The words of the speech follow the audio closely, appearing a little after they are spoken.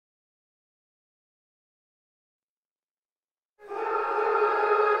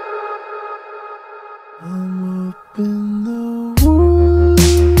I'm up in the woods.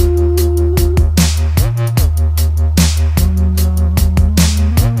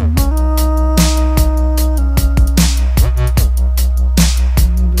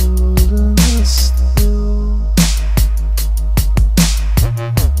 I'm building a still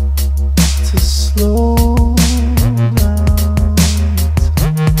to slow down time.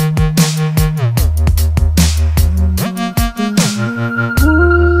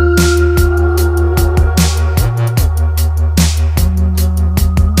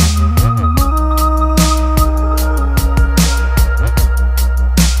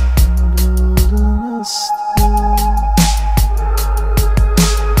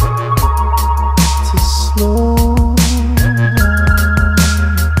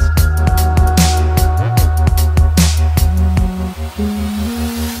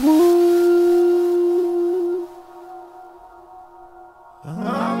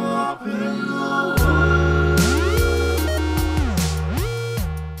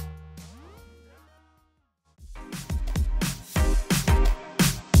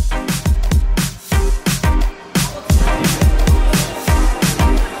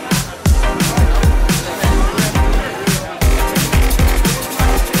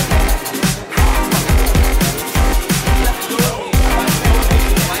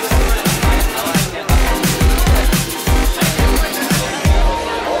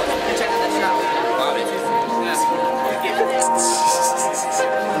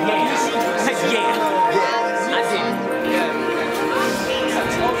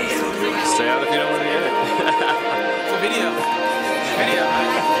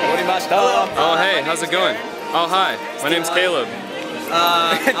 Oh, hey, how's it going? Oh, hi, my name's Caleb.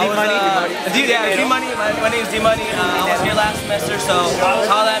 D-Money. My name's D-Money. I was here last semester, so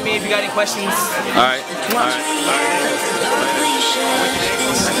holler at me if you got any questions. Alright.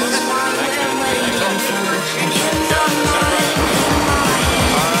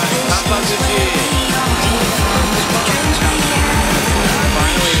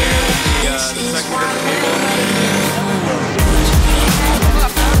 Finally here at the second group of people.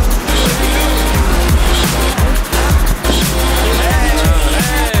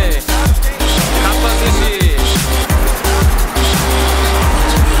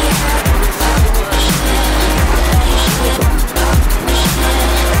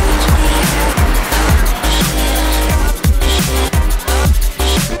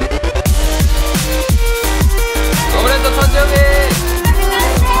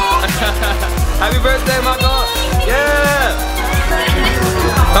 Happy birthday, Mako! Yeah!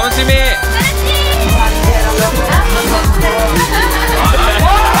 Tanoshimi!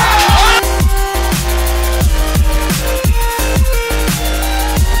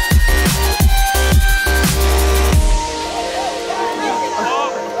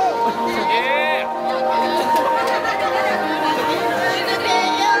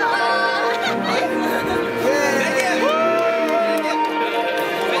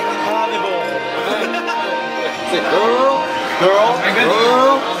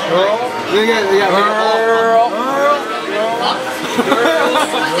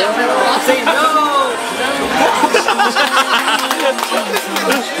 Say no!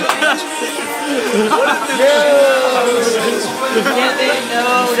 Kevin, no,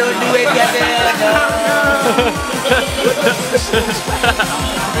 don't do it, Kevin, no.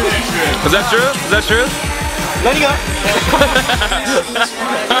 Is that true? Is that true?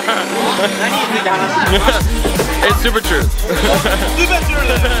 It's super true.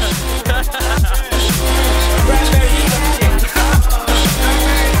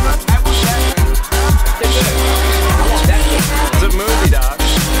 It's a movie, dog.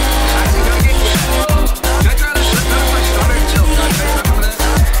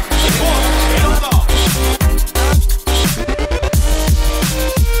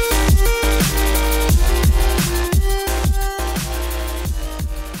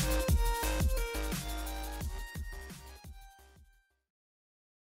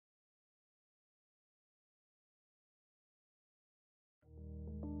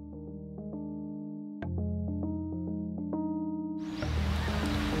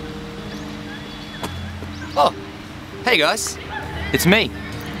 Oh, hey guys, it's me,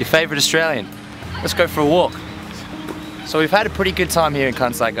 your favourite Australian. Let's go for a walk. So we've had a pretty good time here in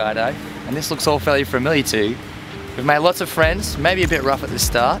Kansai Gaidai, and this looks all fairly familiar to you. We've made lots of friends, maybe a bit rough at the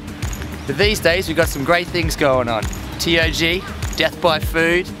start, but these days we've got some great things going on. TOG, death by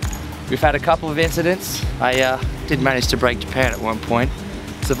food. We've had a couple of incidents. I did manage to break Japan at one point.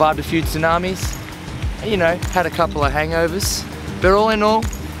 Survived a few tsunamis, and, you know, had a couple of hangovers. But all in all,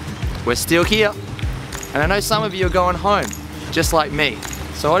 we're still here. And I know some of you are going home, just like me.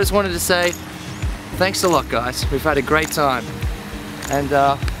 So I just wanted to say thanks a lot, guys. We've had a great time. And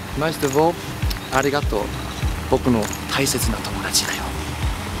most of all, ありがとう。僕の大切な友達だよ。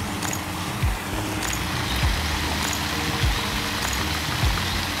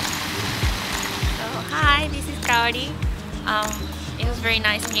So, hi, this is Kaori. It was very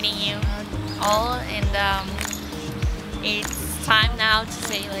nice meeting you all, and it's time now to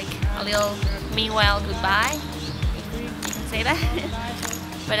say like a little meanwhile goodbye, if you can say that.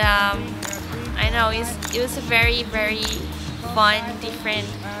 But I know it was a very fun, different,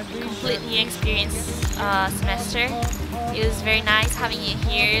 completely experienced semester. It was very nice having you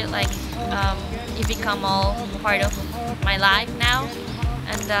here. Like you become all part of my life now,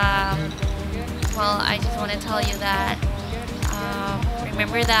 and well, I just want to tell you that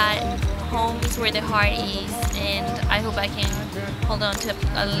remember that home is where the heart is, and I hope I can hold on to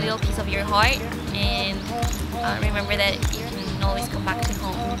a little piece of your heart, and remember that you can always come back to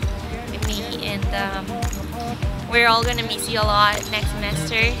home with me, and we're all gonna miss you a lot next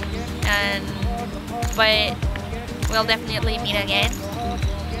semester, but we'll definitely meet again.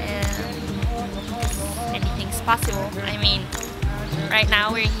 Anything's possible. I mean, right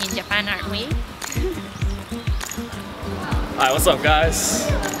now we're in Japan, aren't we? Hi, what's up, guys?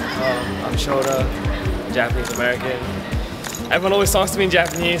 I'm Shota, Japanese American. Everyone always talks to me in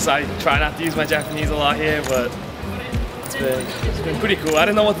Japanese. I try not to use my Japanese a lot here, but it's been pretty cool. I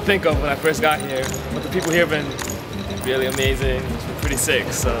didn't know what to think of when I first got here, but the people here have been really amazing. It's been pretty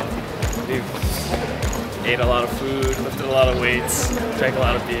sick. So we've ate a lot of food, lifted a lot of weights, drank a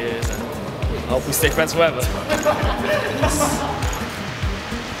lot of beers, and I hope we stay friends forever.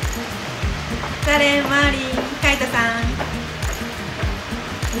 誰マーリンカイトさん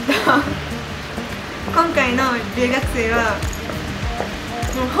今回の留学生は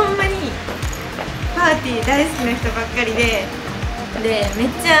もうほんまにパーティー大好きな人ばっかりでめっ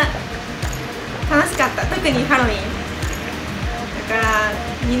ちゃ楽しかった。特にハロウィンだから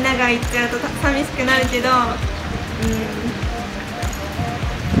みんなが行っちゃうと寂しくなるけど、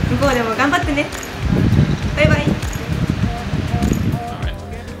向こうでも頑張ってね。バイバイ。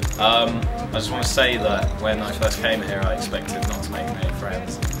 I just want to say that when I first came here I expected not to make many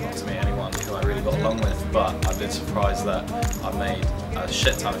friends, not to meet anyone who I really got along with, but I've been surprised that I've made a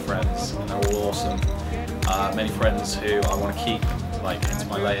shit ton of friends and they're all awesome. Many friends who I want to keep like into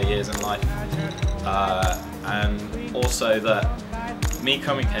my later years in life, and also that me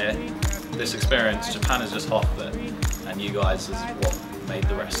coming here, this experience, Japan is just half of it and you guys is what made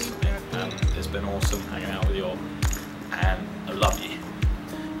the rest of it, and it's been awesome hanging out with you all and I love you.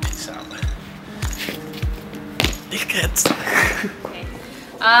 Peace out. Dickheads. Okay.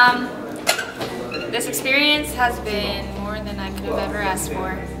 This experience has been more than I could have ever asked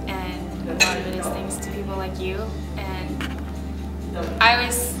for, and a lot of it is thanks to people like you. And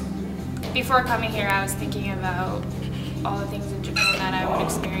before coming here, I was thinking about all the things in Japan that I would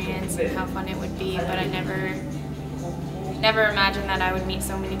experience and how fun it would be, but I never imagined that I would meet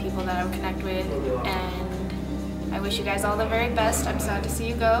so many people that I would connect with. And I wish you guys all the very best. I'm sad to see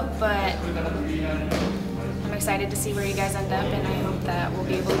you go, but I'm excited to see where you guys end up, and I hope that we'll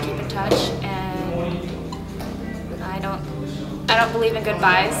be able to keep in touch. And I don't believe in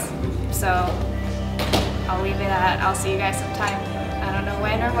goodbyes, so I'll leave it at I'll see you guys sometime. I don't know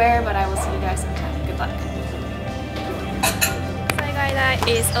when or where, but I will see you guys sometime. Good luck. Kansai Gaidai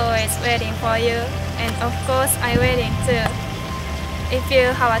is always waiting for you, and of course I'm waiting too. If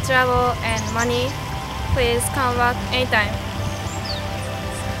you have a travel and money, please come back anytime.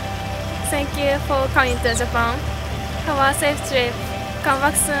 Thank you for coming to Japan. Have a safe trip. Come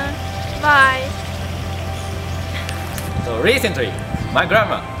back soon. Bye. So recently, my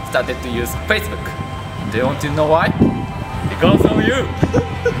grandma started to use Facebook. Do you want to know why? Because of you.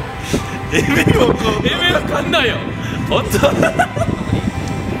 意味わかんないよ。本当。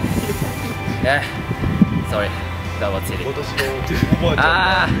Yeah. Sorry. That was silly.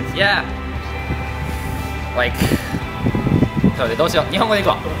 Yeah. Like. それでどうしよう。日本語でい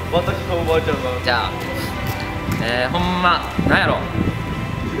こう。私のおばあちゃんが。じゃあ、ほんまなんやろ。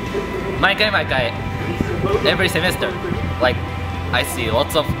毎回。Every semester, like I see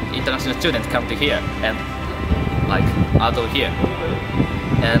lots of international students come to here and like adult here,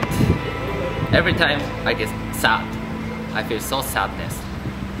 and every time I get sad, I feel so sadness.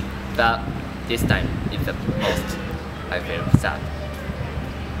 But this time, it's the most I feel sad.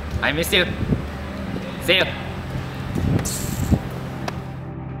 I miss you. See you.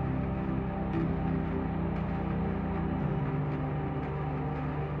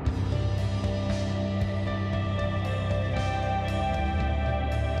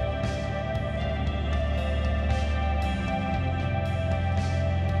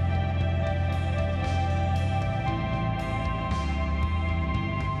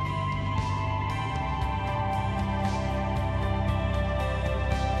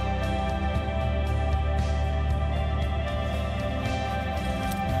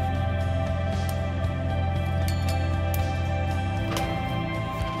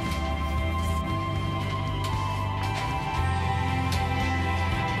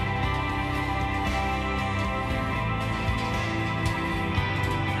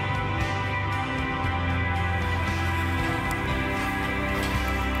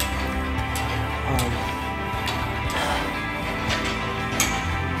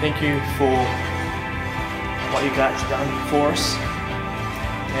 thank you for what you guys done for us,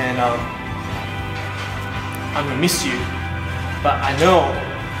 and I'm gonna miss you, but I know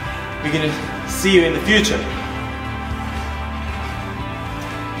we're gonna see you in the future.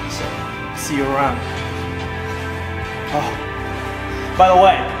 So, see you around. Oh, by the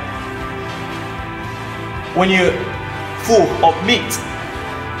way, when you're full of meat,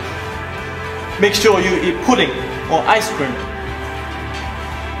 make sure you eat pudding or ice cream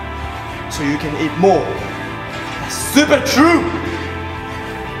so you can eat more. That's super true!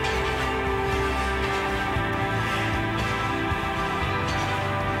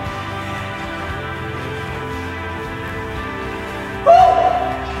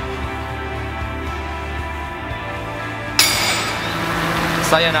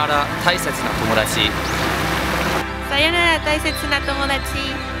 Sayonara 大切な友達。さよなら大切な友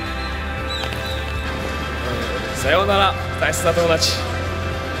達。さようなら大切な友達。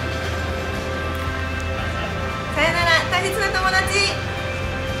さよなら大切な友達。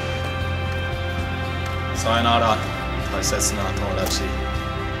さよなら大切な友達。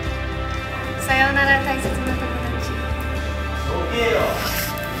さよなら大切な友達。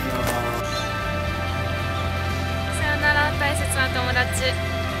さよなら大切な友達。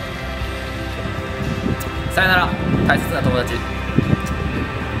さよなら大切な友達。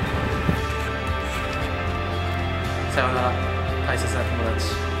さようなら大切な友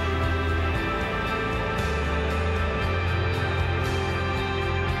達。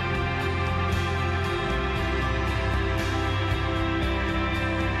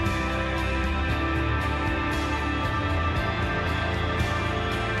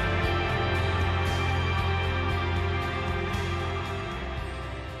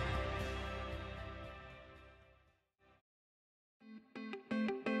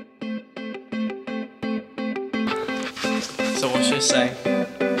So what should I say?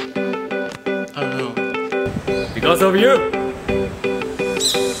 I don't know. Because of you!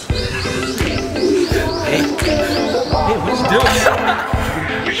 Hey, what you doing?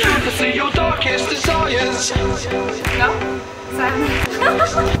 Be sure to see your darkest desires. No? Saよなら。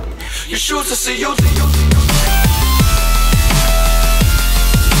 You're sure to see your